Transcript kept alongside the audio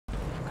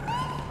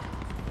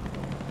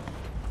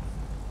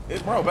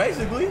Bro,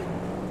 basically.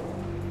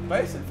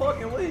 Basic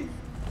fucking league.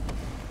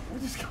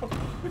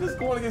 We're just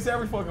going against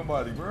every fucking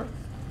body, bro.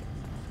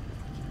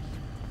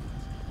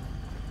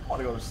 I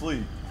want to go to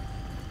sleep.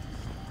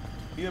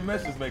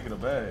 EMS is making a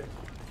bag.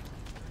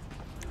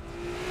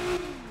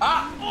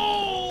 Ah!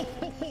 Oh!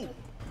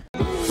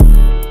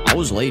 I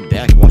was laid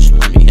back watching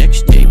Remi.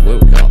 Next day,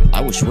 woke up,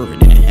 I was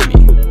swerving in a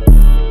Hemi.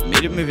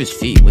 Made him move his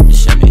feet with the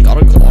semi.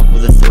 Got a clock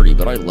with a 30,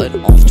 but I let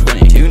off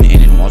 20. Tune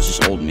in and watch this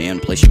old man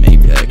play some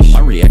Apex. I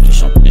react to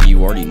something and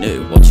you already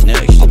knew what's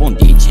next. Up on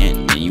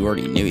D10, man, you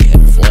already knew he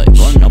had flex.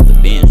 Running up the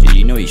bands, did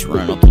you know he's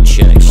running up the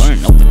checks?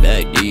 Running up the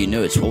bag, do you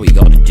know it's what we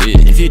gotta do?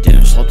 If you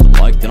didn't slap the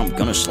like, then I'm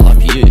gonna slap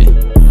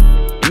you.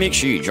 Make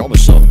sure you drop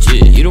us up too.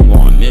 You don't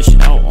wanna miss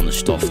out on the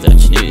stuff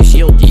that's new.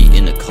 CLD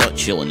in the cut,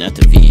 chillin' at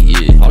the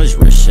VU. Hot his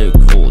wrist so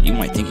cold, you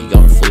might think you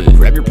got a flu.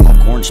 Grab your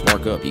popcorn,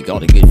 spark up, you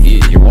got a good view.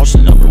 You're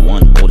watching the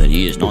 #1, old that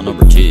he is, not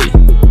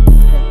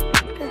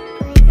 #2.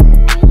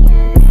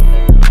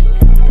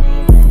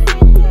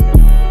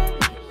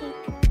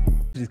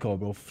 Just call,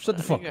 bro. Shut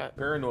the fuck up.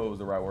 Paranoid was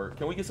the right word.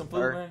 Can we get some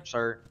food, man?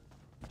 Sir.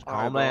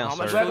 Calm down,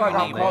 It's like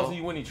I'm causing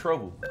you any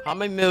trouble. How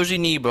many meals you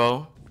need,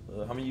 bro?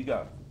 How many you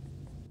got?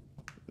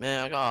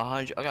 Man, I got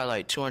 100. I got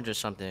like 200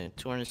 something.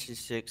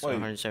 266,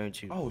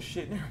 172. Oh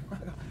shit!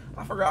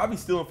 I forgot. I be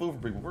stealing food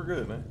from people. We're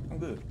good, man. I'm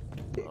good.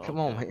 Come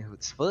on, man.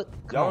 It's foot.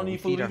 Y'all don't need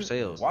food. Feed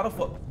ourselves. Why the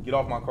fuck? Get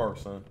off my car,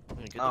 son.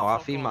 Oh, I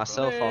feed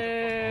myself off.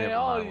 Man,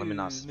 all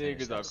these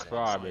niggas are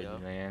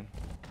crybaby, man.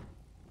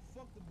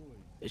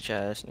 Bitch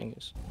ass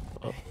niggas.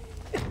 Oh.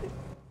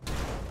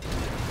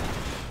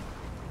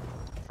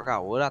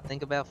 Forgot what I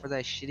think about for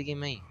that shit again,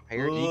 man.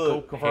 Parody.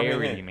 Look, confirm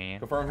Parody, man.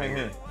 Confirm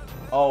him.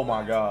 Oh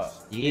my god.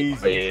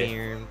 Easy.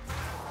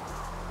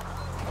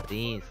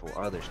 Then for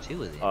others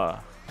too of them.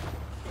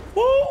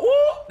 Woo woo!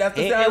 That's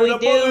the sound we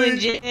of the doing,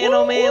 police.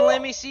 gentlemen.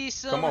 Let me see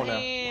some Come on now.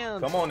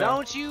 hands. Come on now.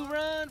 Don't you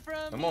run from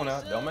me. Come on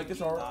now. Don't make this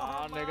hard.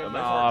 Nah, nigga, Don't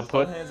nah. make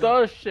Put hands the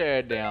up.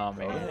 shit down,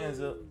 Throw the man. hands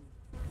up.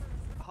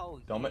 Oh,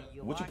 Don't make.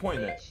 What you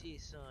pointing at?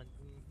 Shit, son.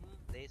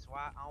 That's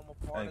why I'm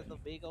a part of the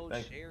big old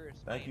sheriff's.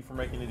 Thank you for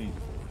making it easy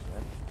for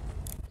us,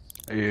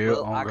 man. Yeah,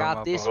 Look, I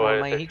got this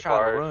one, man. He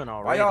tried to run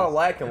already. Why y'all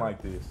lacking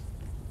like this?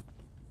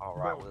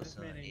 Alright,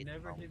 Wilson. You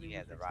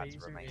had the right to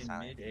remain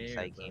silent.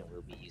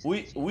 We'll be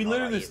using We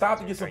literally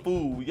stopped to get some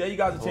food. We gave you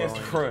guys a chance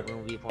to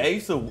run.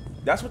 Ace,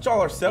 that's what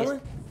y'all are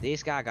selling?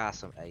 This guy got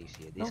some ace.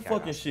 Yeah, this no guy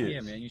fucking shit.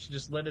 Yeah, man, you should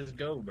just let us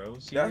go, bro.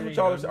 See, that's what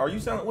y'all are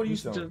selling. What are you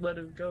selling? Just let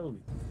us go.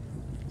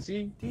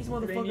 See, these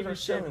motherfuckers are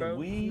selling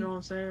weed. You know what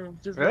I'm saying?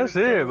 Just That's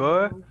it,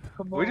 boy.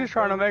 We just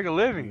trying to make a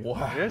living.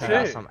 Wow. That's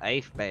got it. some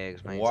eighth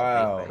bags, man.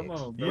 Wow. Come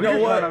on, bro. You know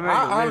what? trying to make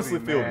I a honestly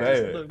living, feel man.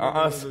 bad. I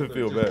honestly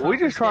feel bad. We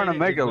just trying to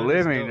make a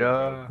living,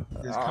 dog.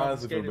 I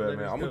honestly feel bad,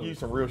 man. I'm gonna give you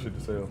some real shit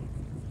to sell.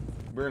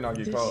 Better not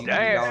get caught.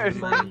 Damn.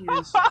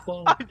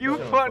 You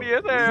funny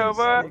as hell,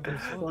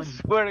 man.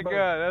 Swear to God,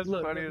 that's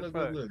funny as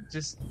fuck.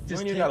 Just You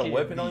ain't even got a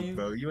weapon on you?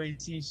 bro. You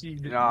ain't seen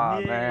shit.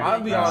 Nah, man.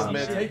 I'll be honest,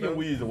 man. Shit, Taking bro.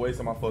 weed is a waste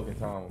of my fucking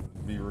time.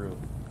 Be real.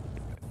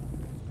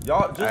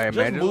 Y'all Hey,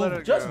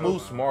 man, just go.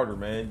 move smarter,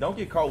 man. Don't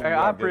get caught with Hey,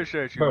 I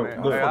appreciate you, Bro,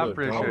 man. look, Hey, I look,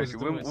 appreciate you.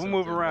 We'll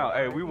move around.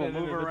 Hey, we will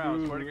move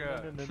around. Swear to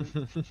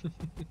God.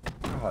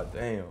 God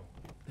damn.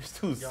 This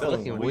dude's Fucking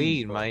selling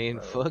weed, bro. man.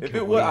 Fucking If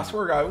it weed. was, I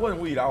swear to God, it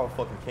wasn't weed, I would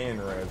fucking can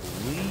their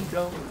ass. Weed,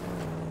 though?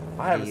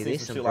 I haven't Yeah, seen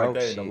this some some shit like broke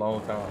that in shit. a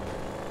long time.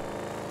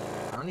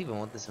 I don't even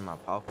want this in my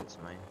pockets,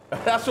 man.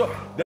 That's what.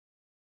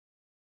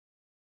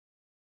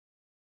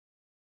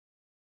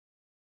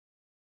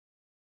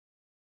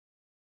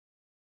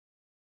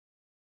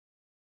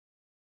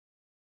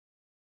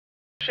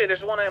 Shit,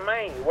 there's one in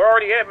Maine. We're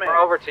already at Maine. We're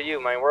over to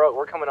you, man.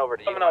 We're coming over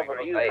to you. Coming over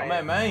to you. I'm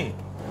at Maine.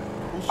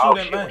 Who shoot Oh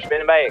at shit, Maine? we're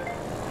spinning back.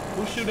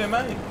 Who shoot at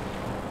Maine?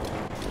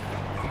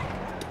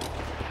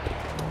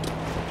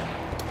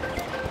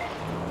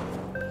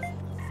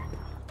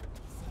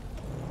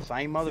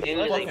 Same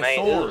motherfucker. Uzi, man.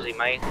 sword. Uzi,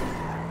 man.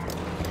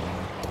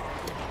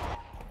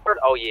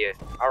 Oh yeah,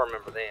 I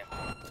remember them.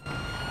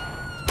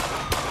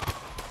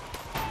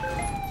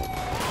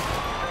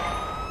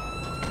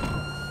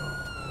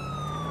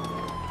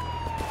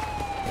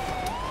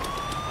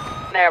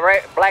 Now,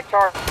 right, black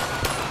tar.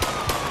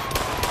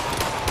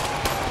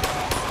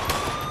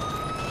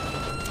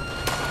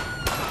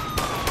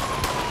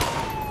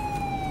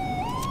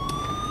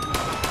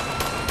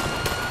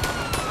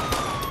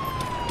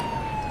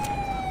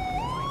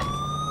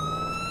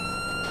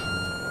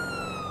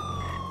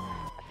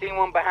 I seen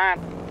one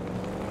behind.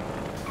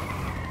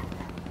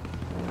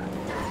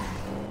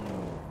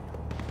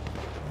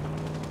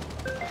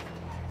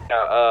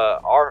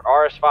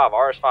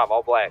 RS5,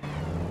 all black.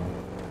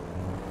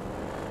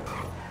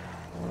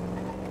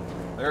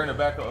 They're in the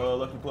back of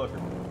Lucky Plucker.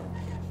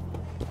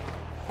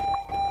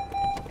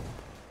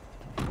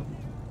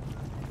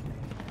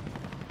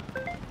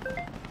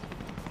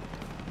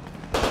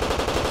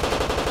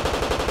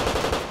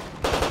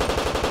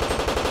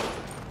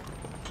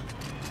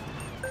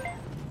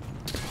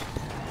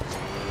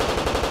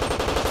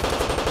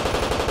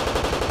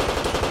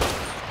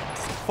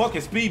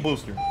 Fucking speed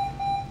booster.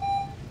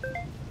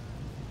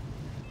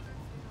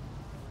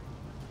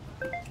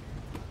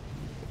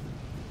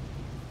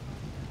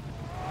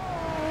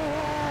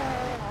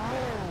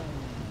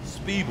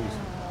 Speebles.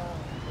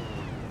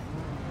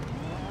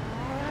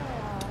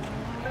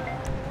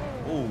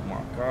 Oh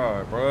my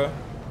God, bruh.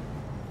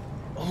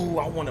 Oh,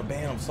 I want to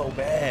ban him so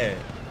bad.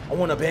 I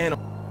want to ban him.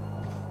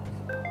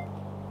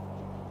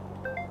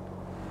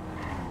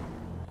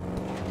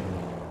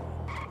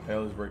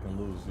 Hell is breaking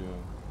loose, yeah.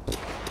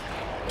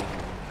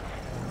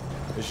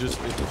 It's just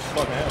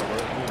fucking hell, bro.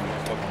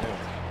 It's fucking hell.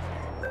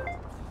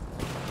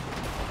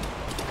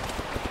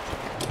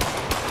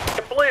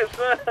 Flip,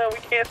 son. We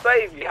can't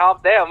save you. He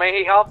hopped out, man.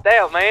 He hopped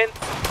out, man.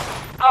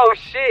 Oh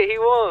shit, he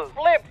won.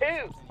 Flip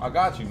who? I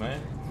got you,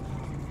 man.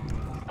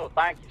 Oh,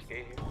 thank you,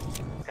 Skeeter.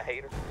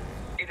 Hater.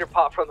 Jeeter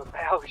popped from the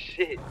bow. Oh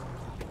shit.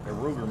 Hey,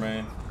 Ruger,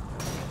 man.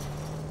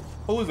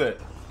 Who is that?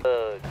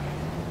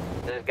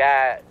 This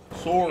guy.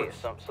 Swords.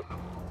 Some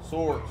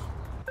Swords.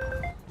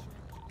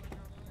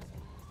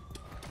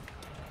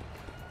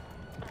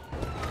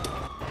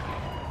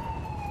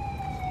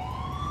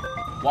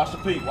 Watch the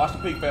peak,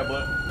 fat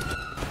butt.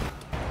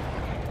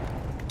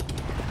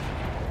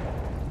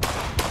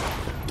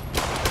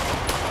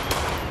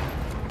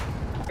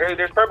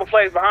 There's purple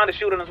flags behind the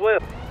shooting as well.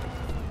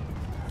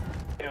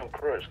 Damn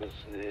crush, cause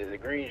the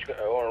Greens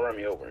want to run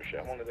me over and shit.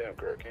 I'm on the damn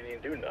crush, can't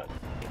even do nothing.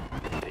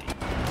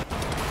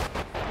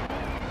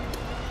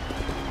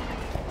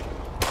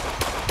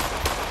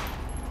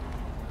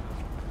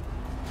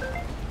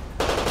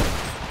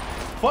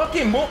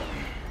 Fucking mo.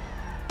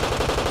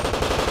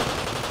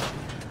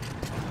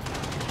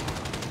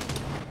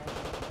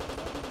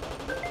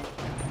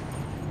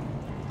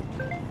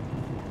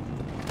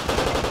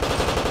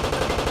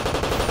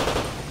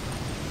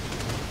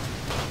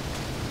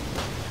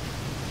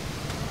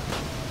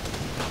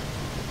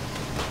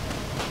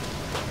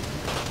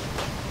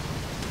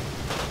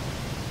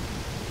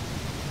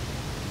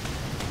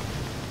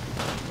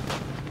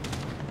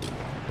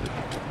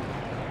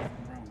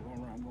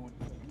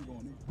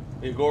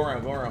 Yeah, go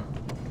around, go around.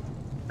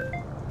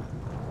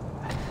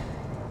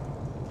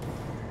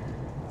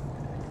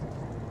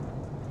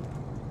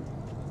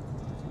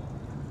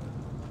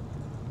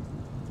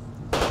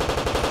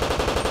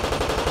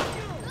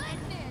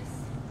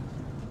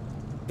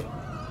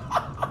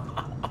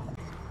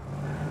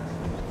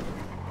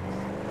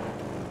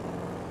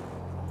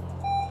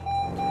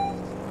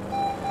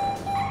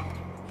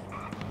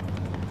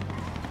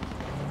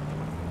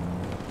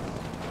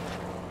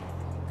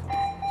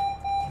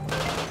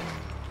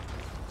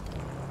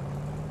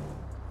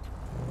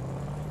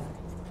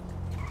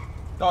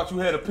 Thought you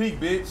had a peek,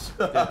 bitch.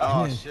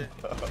 Oh shit.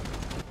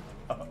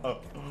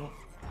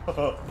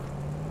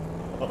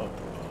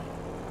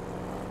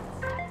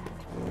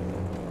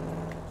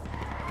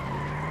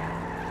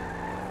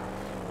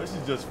 This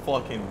is just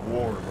fucking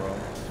war, bro.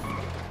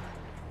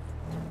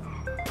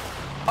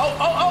 Oh!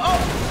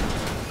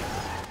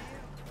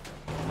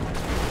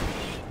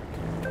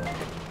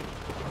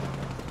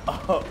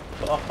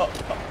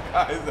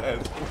 His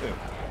ass flipped.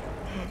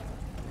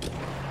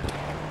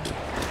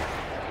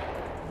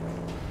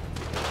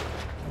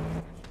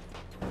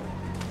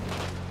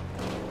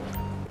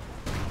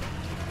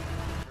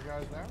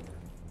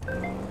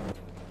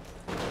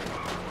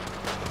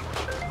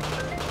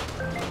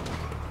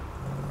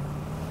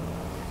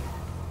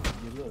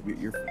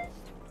 You're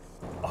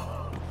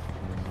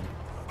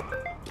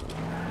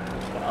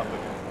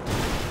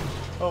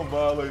Oh,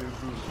 violated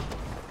too.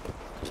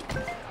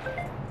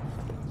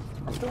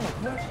 I'm still in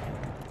clutch.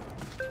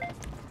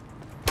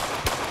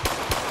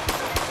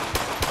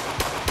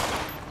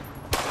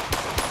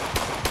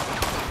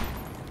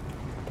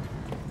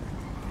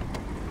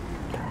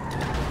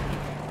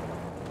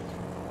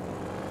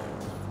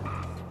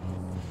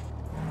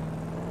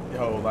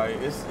 Yo, like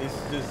it's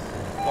just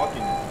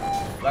fucking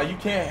like you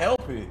can't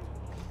help it.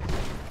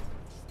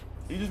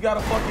 You just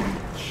gotta fucking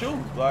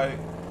shoot, like.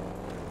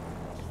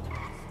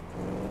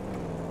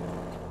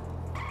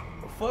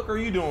 What the fuck are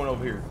you doing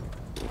over here?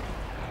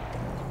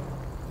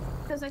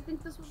 Because I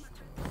think this was my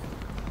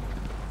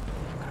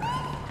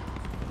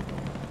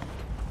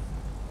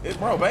It,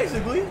 bro,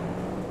 basically.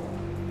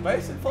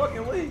 Basic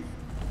fucking league.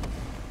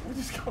 We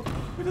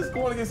just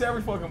going against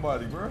every fucking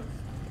body, bro.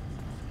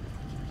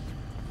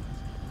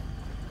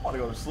 I wanna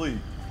go to sleep.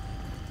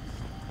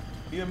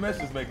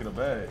 EMS is making a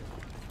bag.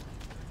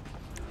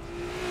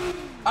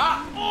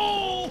 Ah!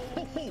 Oh!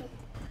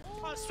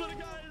 I swear to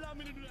God, I did not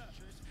mean to do that.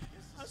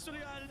 I swear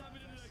to God, I did not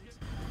mean to do that.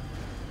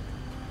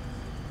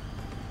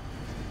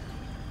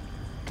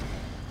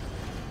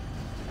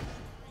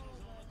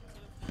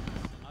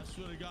 I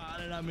swear to God,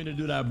 I did not mean to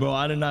do that, bro.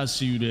 I did not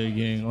see you there,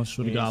 gang. I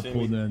swear to God, I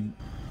pulled in.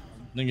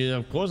 Nigga,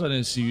 of course I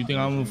didn't see you. You think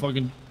I'm gonna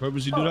fucking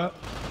purposely do that?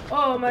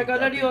 Oh my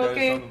God, are you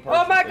okay?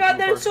 Oh my God,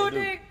 that's so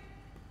dick.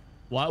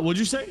 What? What'd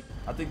you say?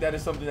 I think that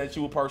is something that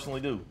you would personally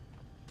do.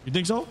 You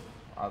think so?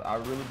 I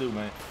really do,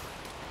 man.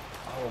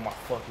 Oh my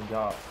fucking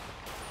God.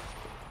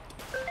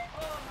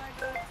 Oh my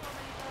God, so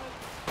many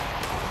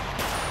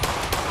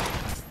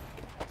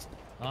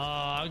bugs.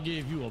 I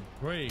gave you a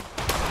break.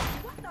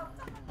 What the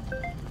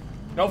fuck?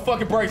 No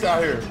fucking breaks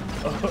out here.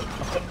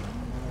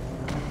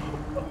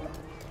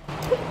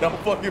 No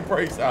fucking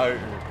breaks out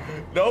here.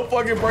 No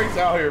fucking breaks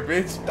out here,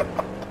 bitch.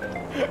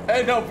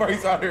 Ain't no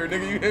brakes out here,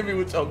 nigga. You hit me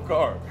with your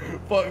car.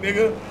 Fuck,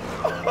 nigga.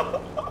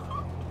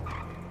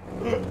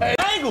 Hey,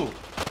 angle.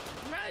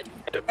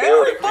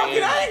 Every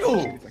fucking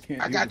angle.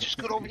 I got you.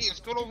 Scoot over here.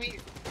 Scoot over here.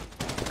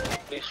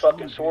 These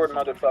fucking sword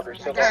motherfuckers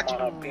still got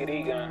on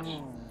PD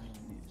guns.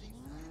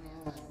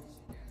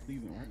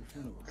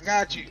 I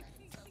got you.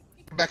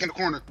 Back in the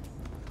corner.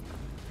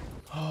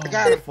 I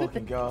got him.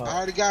 Fucking God. I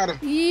already got him.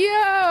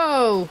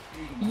 Yo!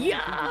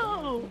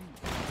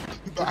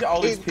 Look at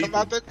all these people.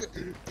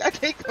 I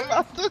can't come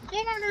out the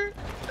corner.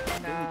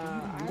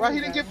 Why he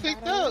didn't get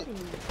picked up?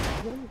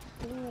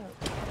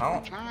 I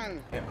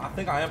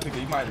think I am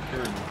picking. You might have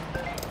carried me.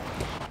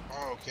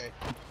 Oh, okay.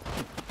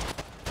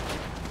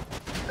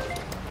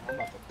 I'm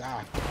about to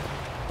die.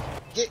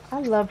 I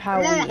love how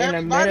we in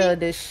the middle of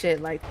this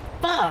shit. Like,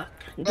 fuck.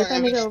 Get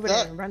that nigga over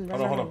there. Run.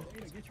 Hold on.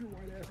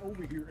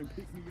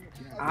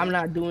 I'm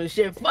not doing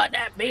shit. Fuck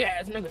that big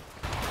ass nigga.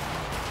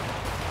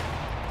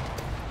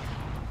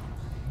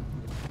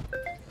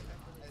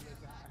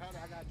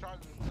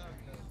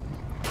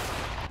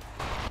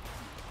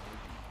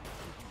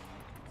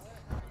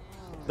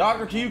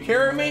 Doctor, can you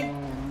carry me?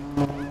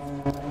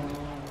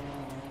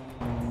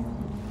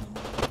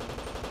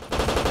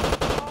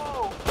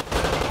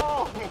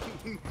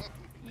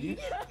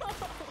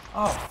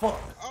 Oh, fuck.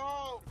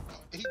 Oh,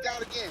 he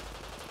died again.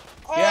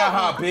 Yeah,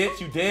 huh, bitch,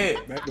 you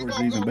dead. Backdoor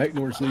season,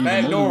 backdoor season.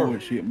 Backdoor. Murder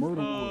shit,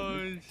 murder.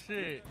 Oh,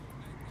 shit.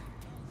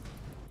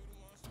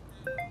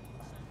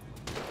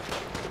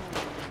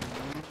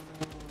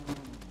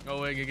 No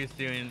way you can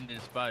still in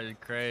this spot is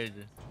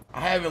crazy.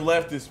 I haven't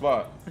left this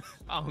spot.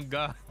 Oh,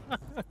 God.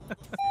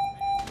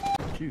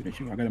 Shoot, I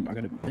got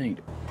him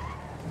pinged.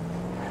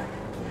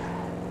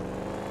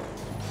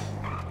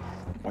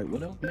 Wait,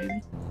 what else,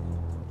 maybe?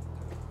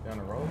 Down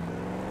the road.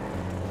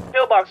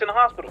 Pillbox in the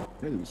hospital.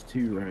 There was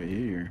two right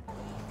here.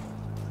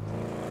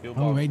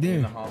 Oh, right there.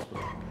 In the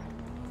hospital.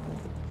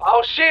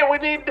 Oh shit, we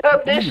need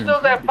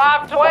additionals at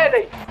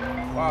 520.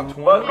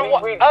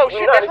 520? Oh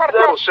shit, that's right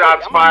across.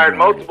 Shots fired,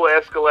 multiple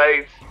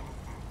escalades.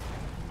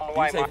 Did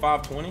you say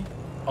 520?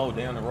 Oh,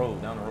 down the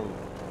road.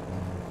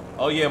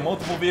 Oh yeah,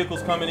 multiple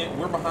vehicles coming in.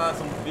 We're behind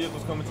some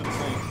vehicles coming to the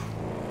scene.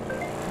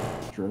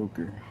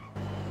 Stroker.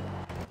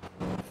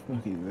 What the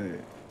fuck is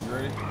that? You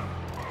ready?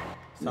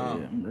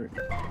 Tom. Yeah, I'm ready.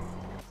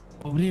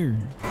 Over there.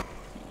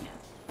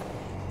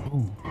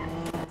 Oh.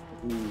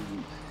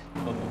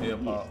 Fucking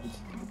hip hop.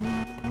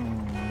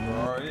 You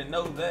already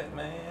know that,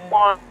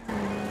 man.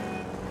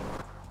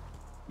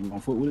 We on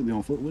foot with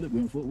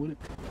it.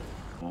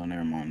 Oh,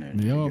 never mind that.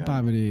 They all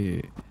popping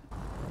it.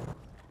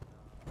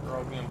 They're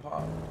all getting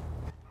popped.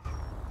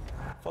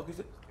 Fuck is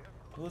it?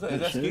 Who's that? Is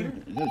that Skeeter?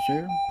 Skeeter? Is that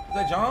Cheryl? Is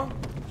that John?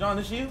 John,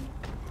 this you?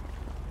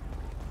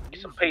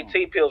 Get some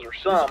PT pills or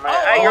something, man.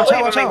 Oh, Hey, you're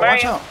leaving me, man.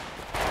 Watch out.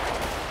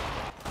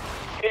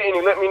 Yeah, and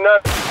you let me know.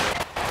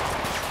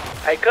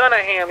 Hey,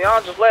 Cunningham,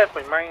 y'all just left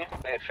me, man.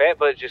 That fat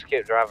butt just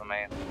kept driving,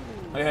 man.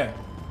 Yeah,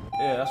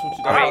 that's what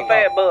you I mean,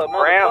 fat butt,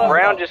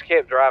 Brown just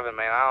kept driving,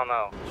 man. I don't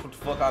know. That's what the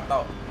fuck I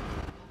thought.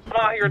 I'm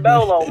out here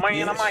dolo,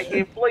 man. I might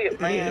get flipped,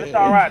 man. It's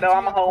alright, though.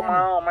 I'm gonna hold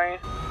my own, man.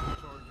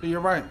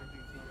 You're right.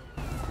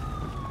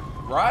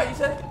 Right, you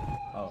said?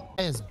 Oh.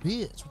 Ass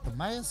bitch with the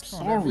mask on.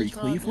 Sorry,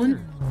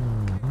 Cleveland.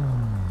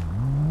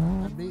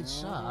 That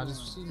bitch shot. I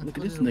just seen him. Look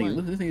at this nigga.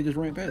 Look at this nigga just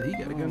ran past. He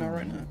got a gun out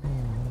right now.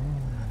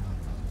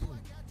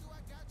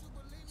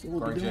 So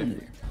what we doing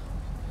here?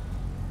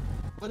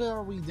 What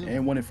are we doing?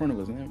 And one in front of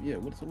us. Yeah,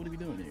 what are we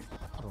doing here?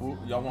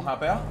 Y'all wanna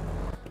hop out?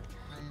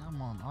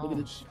 I'm on. Look at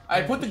this.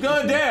 Hey, put the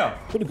gun down!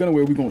 Put the gun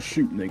away, we gonna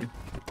shoot, nigga.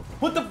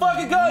 Put the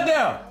fucking gun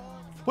down!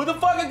 Put the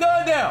fucking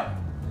gun down!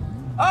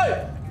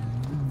 Hey!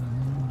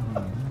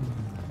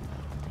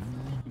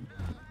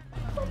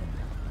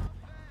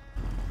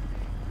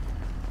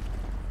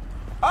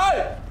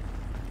 Hey!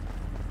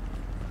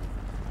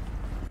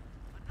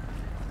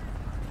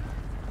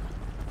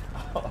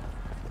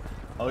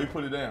 Oh, he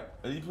put it down.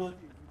 Did he put it?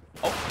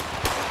 Oh.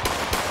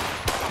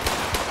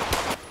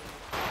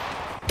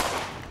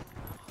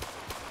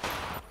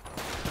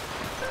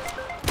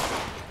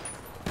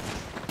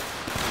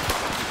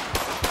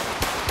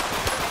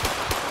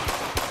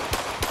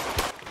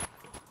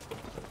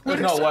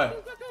 There's no way.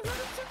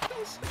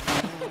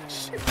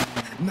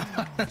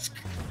 Nah, that's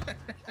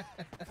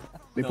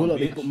They pull up,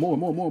 they put more.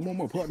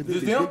 Pull out the big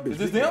Is this bitch, them? big Is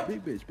this bitch, them?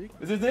 big bitch, big.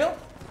 Is this them?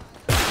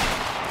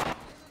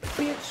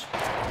 Bitch.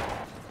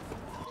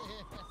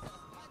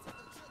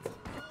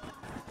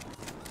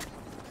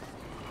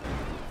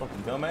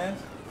 Fucking dumbass.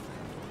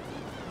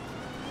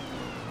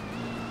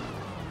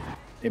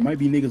 It might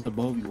be niggas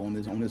above you on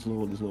this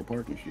little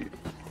parking shit.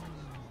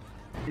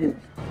 Yeah,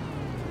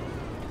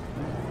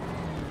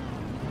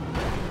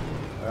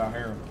 I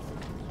hear him.